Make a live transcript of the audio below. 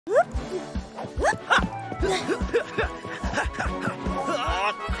Eight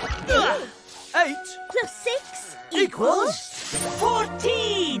plus 6 equals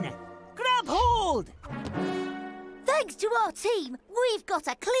 14. Grab hold. Thanks to our team, we've got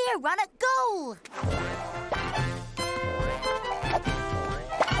a clear run at goal.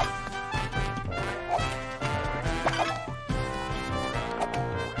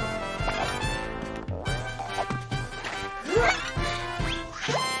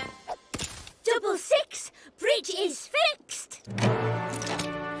 Double 6, bridge is fixed.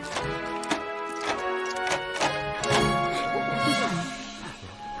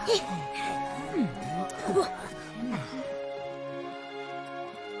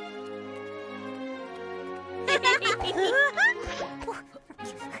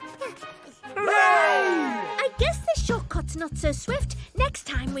 I guess the shortcut's not so swift. Next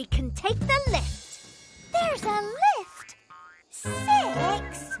time we can take the lift. There's a lift.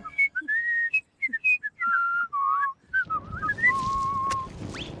 6.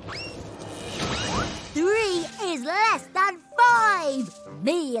 Three is less than 5.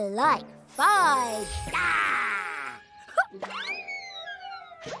 Me like 5.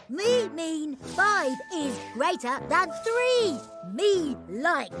 Me mean 5 is greater than 3. Me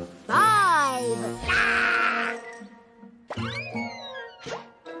like 5.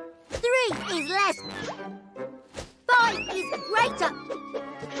 3 is less. 5 is greater.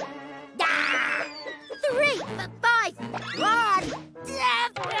 3 but 5. 1.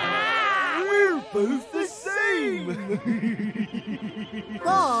 We're both the same.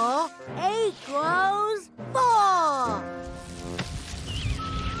 4 equals 4.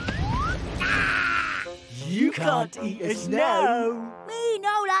 You can't eat us now. Me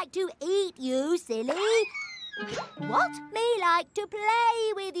no like to eat you, silly. What? Me like to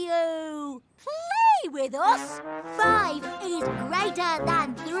play with you. Play with us? 5 is greater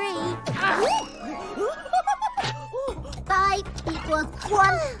than 3. 5 equals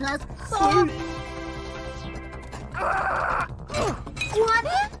 1 plus 4. 1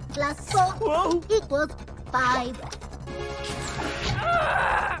 plus 4 Whoa. equals 5.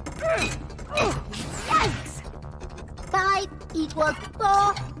 Yikes! 5 equals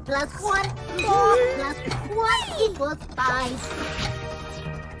 4 plus 1. 4 plus 1 equals 5.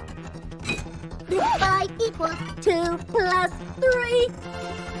 5 equals 2 plus 3.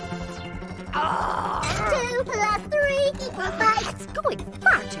 2 plus 3 equals 5. It's going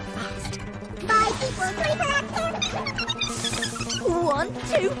far too fast. 5 equals 3 plus 2. 1, 2,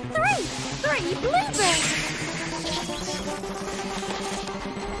 3. 3 bluebirds.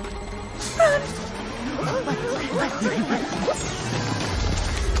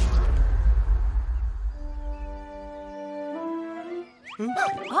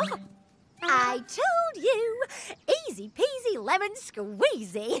 Run! I told you! Easy peasy lemon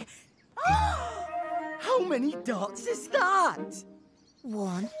squeezy. How many dots is that?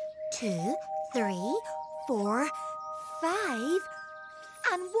 1, 2, 3, 4, 5,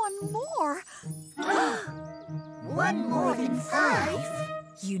 and 1 more. 1 more than 5?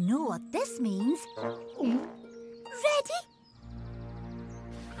 You know what this means. Ready?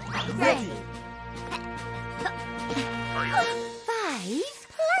 Ready. 5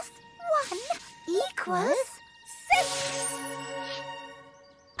 plus 1 equals 6.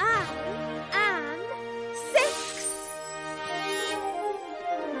 And 6.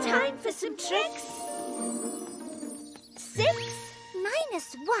 Time for some tricks. 6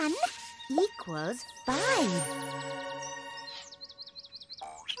 minus 1 equals 5.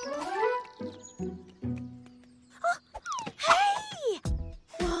 Hey!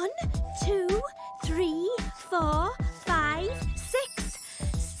 1, 2, 3, 4, 5, 6.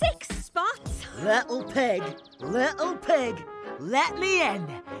 6 spots. Little pig, let me in.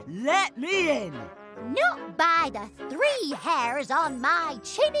 Let me in. Not by the 3 hairs on my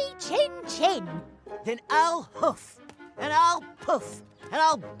chinny chin chin. Then I'll huff, and I'll puff, and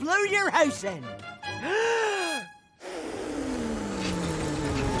I'll blow your house in.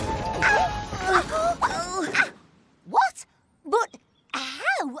 What? But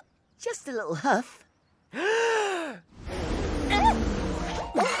how? Just a little huff.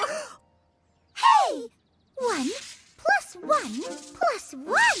 Hey! 1 plus 1 plus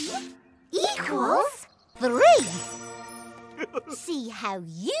 1 equals 3. See how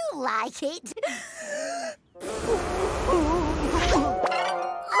you like it.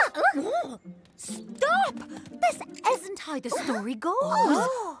 Stop! This isn't how the story goes.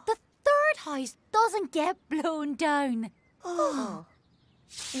 The third house doesn't get blown down. 1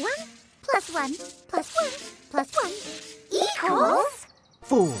 plus 1 plus 1 plus 1 equals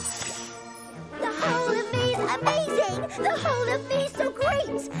 4. the whole of me's amazing! The whole of me is so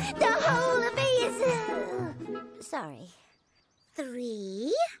great! The whole of me is... Sorry.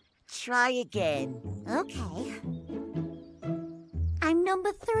 3. Try again. Okay. I'm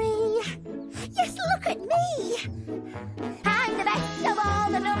number 3. Yes, look at me! I'm the best of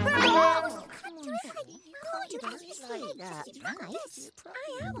all the Numberblocks!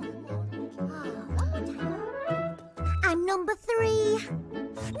 I'm number 3.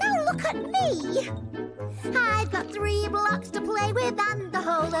 Now look at me! I've got 3 blocks to play with and the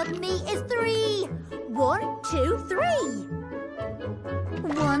whole of me is 3. 1, 2, 3.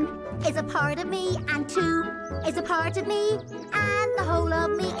 1 is a part of me and 2 is a part of me and the whole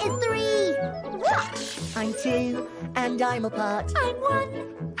of me is 3. Watch! I'm 2 and I'm a part. I'm 1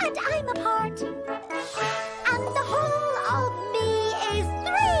 and I'm a part. And the whole of me is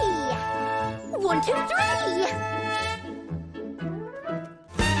 3. 1, 2, 3.